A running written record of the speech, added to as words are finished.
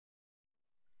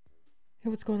Hey,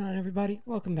 what's going on, everybody?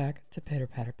 Welcome back to Patter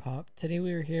Patter Pop. Today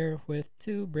we are here with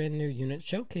two brand new unit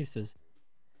showcases.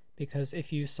 Because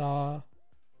if you saw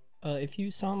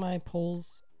my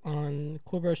polls on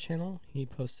Coolbro's channel, he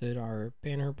posted our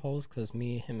banner polls because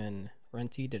me, him, and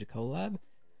Renty did a collab.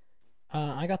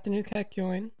 I got the new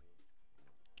Kakyoin,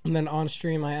 and then on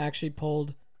stream I actually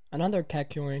pulled another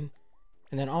Kakyoin,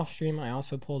 and then off stream I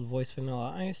also pulled Voice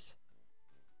Vanilla Ice.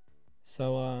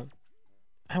 So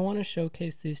I want to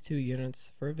showcase these two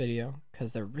units for a video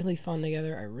because they're really fun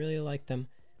together. I really like them,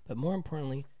 but more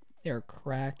importantly, they are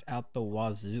cracked out the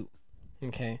wazoo.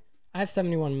 Okay, I have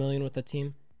 71 million with the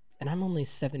team, and I'm only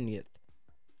 70th.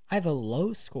 I have a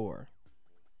low score.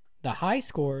 The high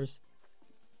scores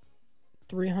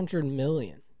 300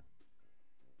 million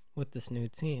with this new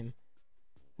team,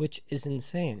 which is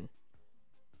insane.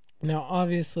 Now,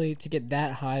 obviously, to get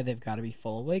that high, they've got to be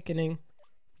full awakening.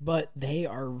 But they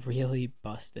are really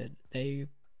busted.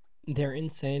 They're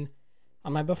insane.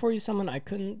 On my before you summon,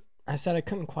 I said I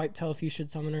couldn't quite tell if you should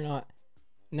summon or not.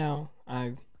 Now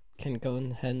I can go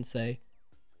ahead and say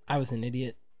I was an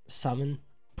idiot. Summon,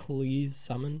 please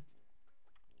summon.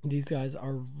 These guys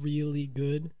are really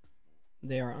good.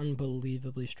 They are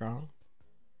unbelievably strong.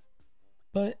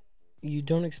 But you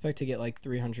don't expect to get like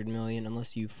 300 million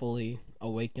unless you fully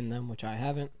awaken them, which I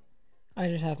haven't. I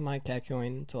just have my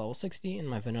Kakyoin to level 60 and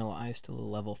my Vanilla Ice to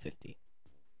level 50.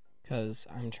 Because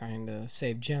I'm trying to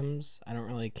save gems. I don't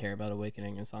really care about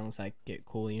awakening as long as I get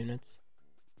cool units.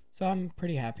 So I'm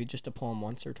pretty happy just to pull them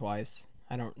once or twice.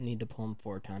 I don't need to pull them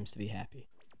 4 times to be happy.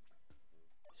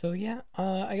 So yeah,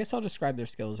 I guess I'll describe their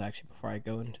skills actually before I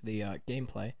go into the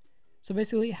gameplay. So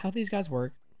basically how these guys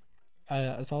work,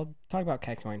 so I'll talk about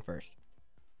Kakyoin first.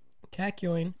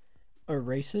 Kakyoin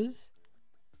erases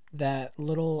that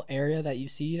little area that you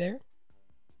see there.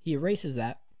 He erases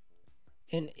that,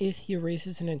 and if he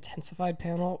erases an intensified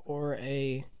panel or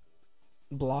a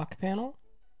block panel,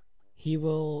 he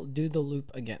will do the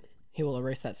loop again. He will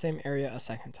erase that same area a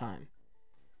second time.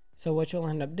 So what you'll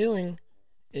end up doing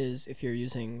is, if you're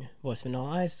using Voice Vanilla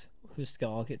Ice, whose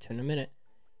skill I'll get to in a minute,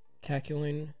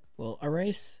 Kakyoin will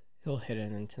erase, he'll hit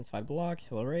an intensified block,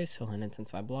 he'll erase, he'll hit an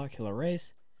intensified block, he'll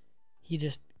erase. He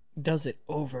just does it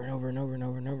over and over and over and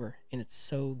over and over, and it's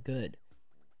so good.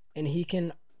 And he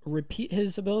can repeat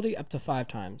his ability up to 5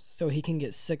 times, so he can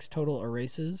get 6 total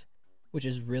erases, which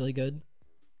is really good.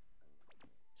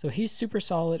 So he's super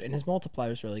solid, and his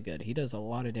multiplier is really good. He does a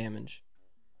lot of damage.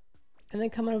 And then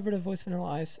coming over to Voice Vanilla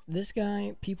Ice, this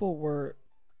guy, people were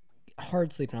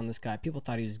hard sleeping on this guy. People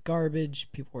thought he was garbage.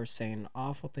 People were saying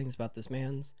awful things about this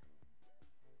man's,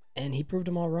 and he proved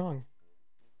them all wrong.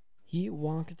 He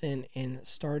walked in and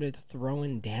started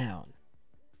throwing down.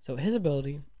 So his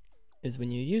ability is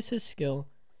when you use his skill,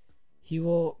 he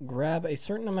will grab a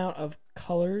certain amount of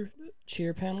colored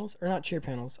cheer panels, or not cheer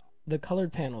panels, the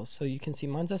colored panels. So you can see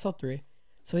mine's SL3.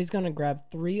 So he's going to grab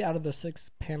 3 out of the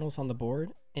 6 panels on the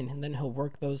board, and then he'll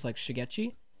work those like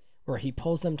Shigechi, where he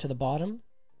pulls them to the bottom.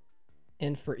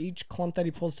 And for each clump that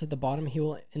he pulls to the bottom, he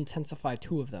will intensify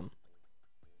 2 of them.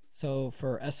 So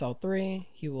for SL3,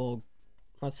 he will,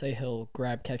 let's say he'll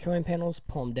grab Kakyoin panels,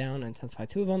 pull them down, intensify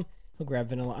 2 of them. He'll grab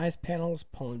Vanilla Ice panels,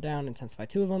 pull them down, intensify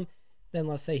 2 of them. Then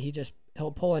let's say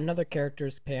he'll pull another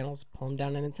character's panels, pull them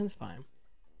down, and intensify them.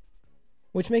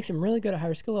 Which makes him really good at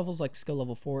higher skill levels like skill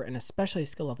level 4 and especially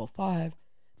skill level 5,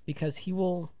 because he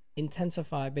will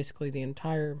intensify basically the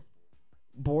entire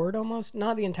board almost.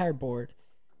 Not the entire board,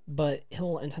 but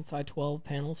he'll intensify 12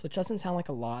 panels, which doesn't sound like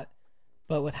a lot.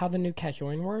 But with how the new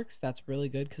Kakyoin works, that's really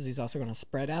good because he's also going to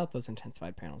spread out those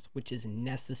intensified panels, which is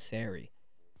necessary.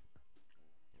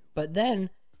 But then,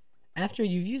 after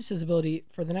you've used his ability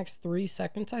for the next 3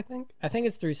 seconds, I think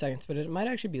it's 3 seconds, but it might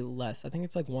actually be less. I think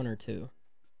it's like 1 or 2.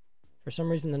 For some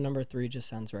reason, the number 3 just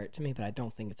sounds right to me, but I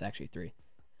don't think it's actually 3.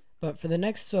 But for the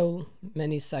next so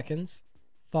many seconds,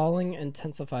 falling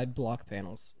intensified block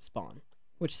panels spawn,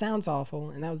 which sounds awful,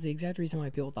 and that was the exact reason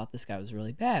why people thought this guy was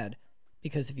really bad.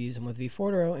 Because if you use him with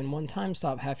V4taro, in one time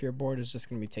stop, half your board is just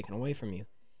going to be taken away from you.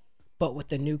 But with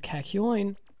the new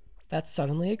Kakyoin, that's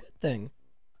suddenly a good thing.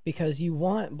 Because you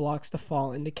want blocks to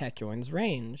fall into Kakyoin's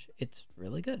range. It's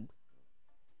really good.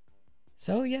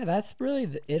 So yeah, that's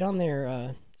really it on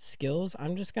their skills.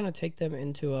 I'm just going to take them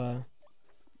into a...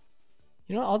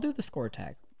 You know, I'll do the score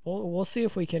attack. We'll see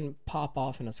if we can pop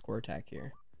off in a score attack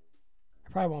here.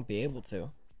 I probably won't be able to,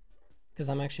 because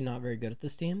I'm actually not very good at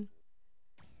this team.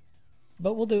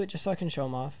 But we'll do it just so I can show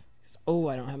them off. Oh,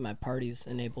 I don't have my parties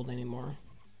enabled anymore.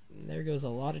 And there goes a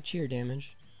lot of cheer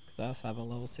damage, because I also have a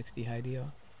level 60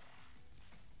 Hideo.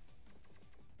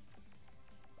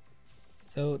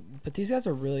 So, but these guys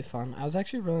are really fun. I was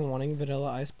actually really wanting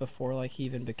Vanilla Ice before like he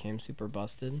even became super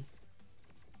busted.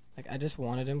 Like I just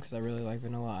wanted him because I really like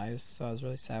Vanilla Ice, so I was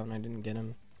really sad when I didn't get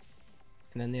him.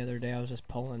 And then the other day I was just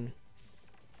pulling.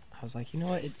 I was like, you know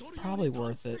what, it's probably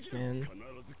worth it, man.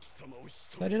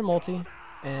 So I did a multi,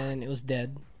 and it was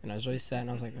dead. And I was really sad, and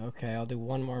I was like, okay, I'll do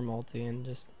one more multi and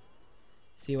just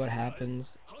see what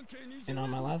happens. And on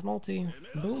my last multi,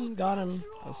 boom, got him.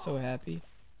 I was so happy.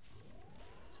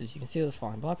 So as you can see, those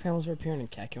falling block panels are appearing,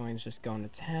 and Kakyoin's just going to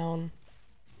town.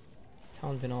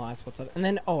 Telling Vanilla Ice what's up. And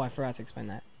then, oh, I forgot to explain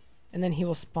that. And then he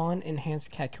will spawn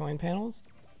enhanced Kakyoin panels,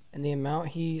 and the amount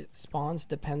he spawns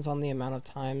depends on the amount of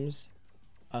times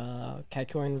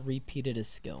Kakyoin repeated his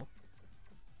skill.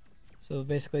 So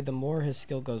basically, the more his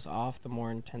skill goes off, the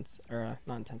more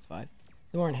not intensified,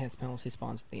 the more enhanced panels he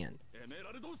spawns at the end.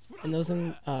 And those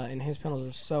enhanced panels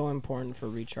are so important for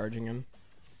recharging him,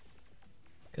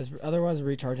 because otherwise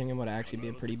recharging him would actually be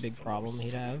a pretty big problem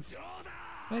he'd have.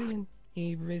 But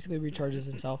he basically recharges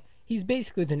himself. He's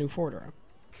basically the new V4taro.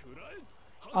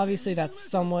 Obviously, that's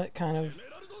somewhat kind of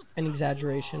an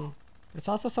exaggeration, but it's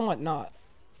also somewhat not.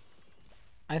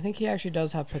 I think he actually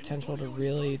does have potential to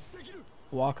really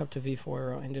walk up to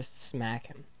V4taro and just smack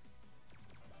him.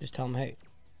 Just tell him, hey,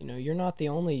 you know, you're not the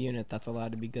only unit that's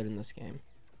allowed to be good in this game.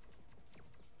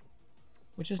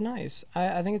 Which is nice.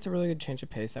 I think it's a really good change of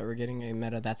pace that we're getting a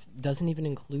meta that doesn't even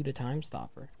include a time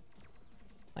stopper.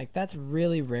 Like, that's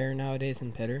really rare nowadays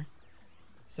in Pitter.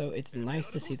 So it's nice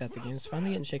to see that the game's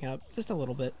finally getting shaken up just a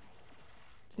little bit.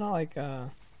 It's not like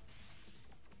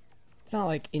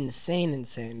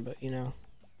insane, but you know,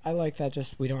 I like that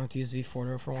just we don't have to use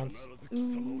V4taro for once.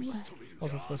 Ooh,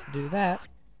 wasn't supposed to do that.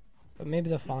 But maybe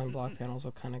the falling block panels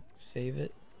will kind of save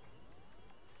it.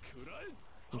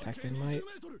 In fact, they might.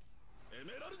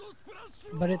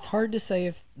 But it's hard to say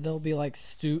if they'll be like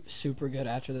super good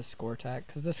after the score attack,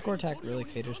 because the score attack really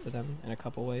caters to them in a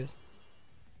couple ways.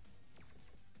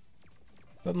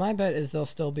 But my bet is they'll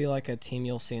still be like a team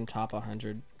you'll see in top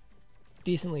 100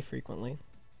 decently frequently.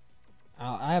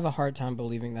 I have a hard time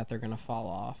believing that they're going to fall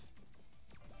off,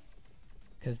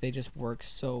 because they just work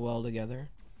so well together.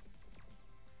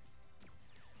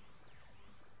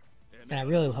 And I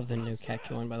really love the new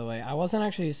Kakyoin, by the way. I wasn't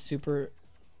actually super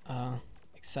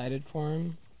excited for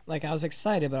him. Like, I was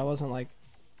excited, but I wasn't like,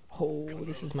 oh,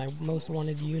 this is my most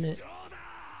wanted unit.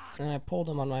 And I pulled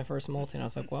him on my first multi, and I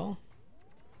was like, well,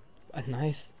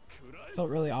 nice.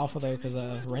 Felt really awful though, because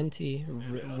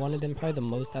Renti wanted him probably the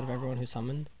most out of everyone who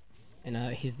summoned. And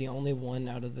he's the only one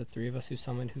out of the three of us who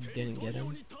summoned who didn't get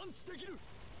him.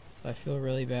 So I feel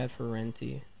really bad for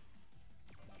Renti,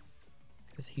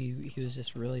 because he was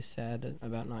just really sad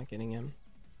about not getting him.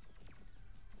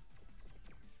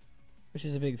 Which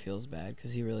is a big feels bad,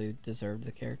 because he really deserved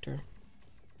the character.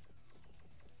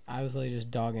 I was literally just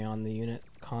dogging on the unit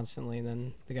constantly, and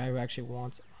then the guy who actually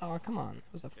wants... Oh, come on.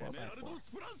 It was a 4x4.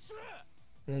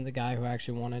 And then the guy who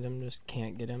actually wanted him just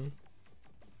can't get him.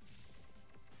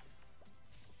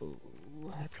 Ooh,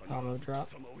 that's a combo drop.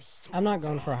 I'm not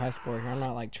going for a high score here. I'm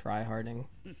not like try-harding.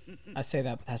 I say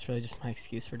that, but that's really just my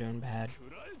excuse for doing bad.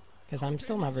 Because I'm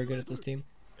still not very good at this team.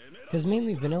 Because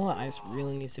mainly Vanilla Ice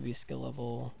really needs to be skill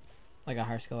level, like a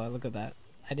higher skill level. Look at that.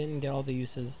 I didn't get all the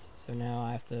uses, so now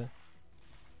I have to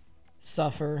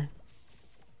suffer.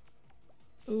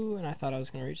 Ooh, and I thought I was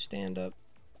going to reach stand-up.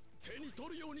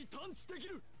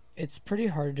 It's pretty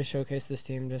hard to showcase this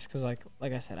team just because,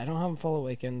 like I said, I don't have them full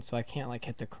awakened, so I can't like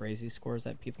hit the crazy scores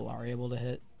that people are able to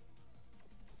hit.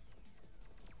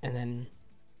 And then,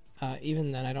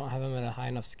 even then, I don't have them at a high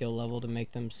enough skill level to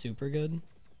make them super good.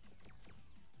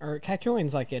 Or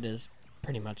Kakyoin's like it is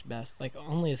pretty much best. Like,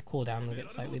 only his cooldown will get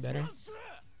slightly better.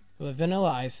 But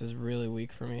Vanilla Ice is really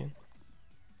weak for me,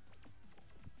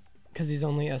 because he's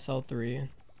only SL3,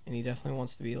 and he definitely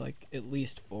wants to be like at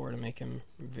least 4 to make him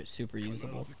super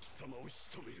usable.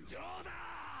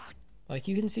 Like,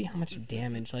 you can see how much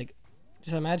damage, like,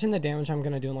 just imagine the damage I'm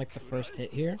gonna do in like the first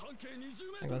hit here.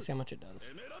 Like, let's see how much it does.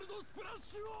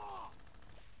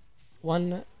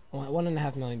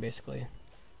 1.5 million basically.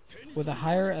 With a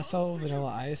higher SL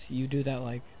Vanilla Ice, you do that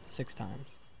like 6 times.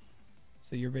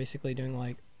 So you're basically doing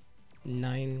like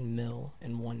 9 mil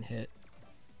in one hit.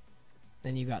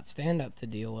 Then you got stand up to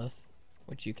deal with,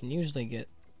 which you can usually get.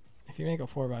 If you make a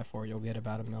 4x4, you'll get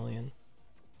about 1 million.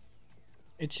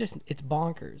 It's just, it's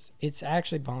bonkers. It's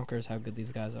actually bonkers how good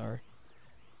these guys are.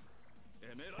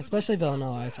 Especially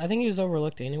Vanilla Ice. I think he was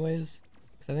overlooked anyways,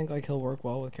 because I think like he'll work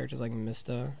well with characters like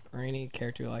Mista, or any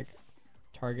character like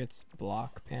targets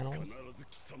block panels.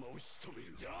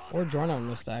 Or Jorno and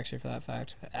Mista, actually, for that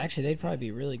fact. Actually, they'd probably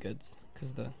be really good, because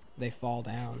they fall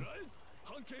down.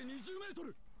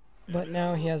 But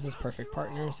now he has his perfect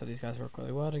partner, so these guys work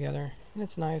really well together. And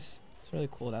it's nice. It's really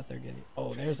cool that they're getting...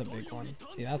 Oh, there's a big one.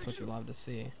 See, that's what you love to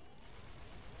see.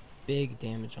 Big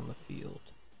damage on the field.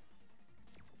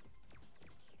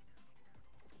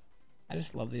 I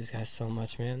just love these guys so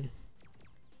much, man.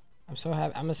 I'm so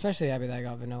happy. I'm especially happy that I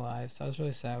got Vanilla Ice. I was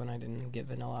really sad when I didn't get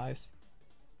Vanilla Ice.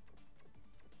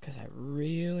 Because I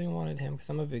really wanted him, because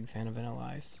I'm a big fan of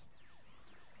Vanilla Ice.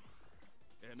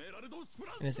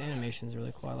 And his animation's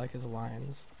really cool. I like his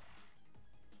lines.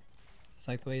 It's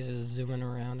like the way he's just zooming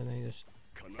around and then he just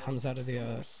comes out of the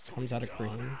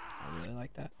green. I really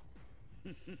like that.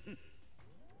 And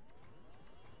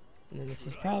then this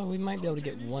is probably, we might be able to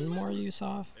get one more use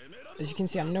off. As you can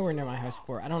see, I'm nowhere near my high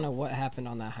score. I don't know what happened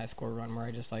on that high score run where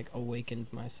I just like awakened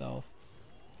myself.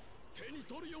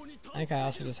 I think I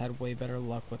also just had way better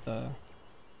luck with the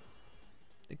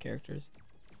characters.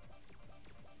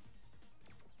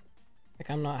 Like,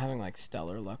 I'm not having like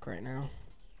stellar luck right now.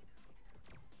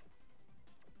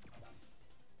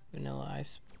 Vanilla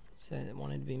Ice said it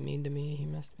wanted to be mean to me. He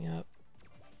messed me up.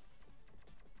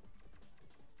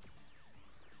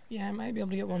 Yeah, I might be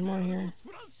able to get one more here.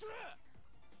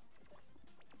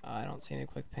 I don't see any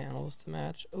quick panels to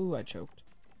match. Ooh, I choked.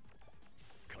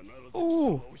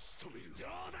 Ooh!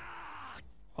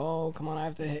 Oh, come on, I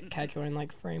have to hit Kakyoin in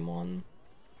like frame 1.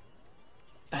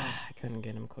 Ah, I couldn't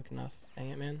get him quick enough. Dang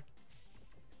it, man.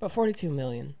 But 42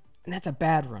 million. And that's a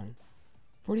bad run.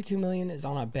 42 million is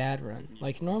on a bad run.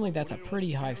 Like, normally that's a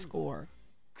pretty high score.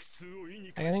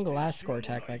 Like, I think the last score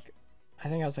attack, like, I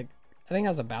think I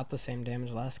was about the same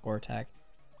damage last score attack.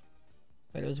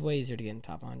 But it was way easier to get in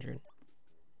top 100.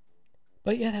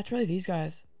 But yeah, that's really these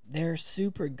guys. They're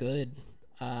super good.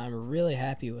 I'm really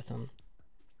happy with them.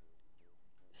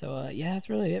 So yeah, that's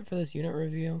really it for this unit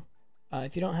review.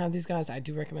 If you don't have these guys, I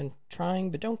do recommend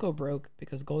trying, but don't go broke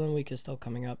because Golden Week is still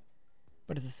coming up.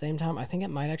 But at the same time, I think it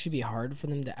might actually be hard for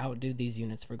them to outdo these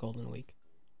units for Golden Week.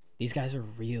 These guys are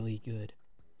really good.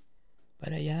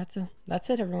 But yeah, that's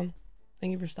it, everyone.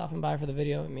 Thank you for stopping by for the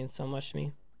video. It means so much to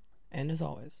me. And as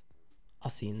always,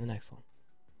 I'll see you in the next one.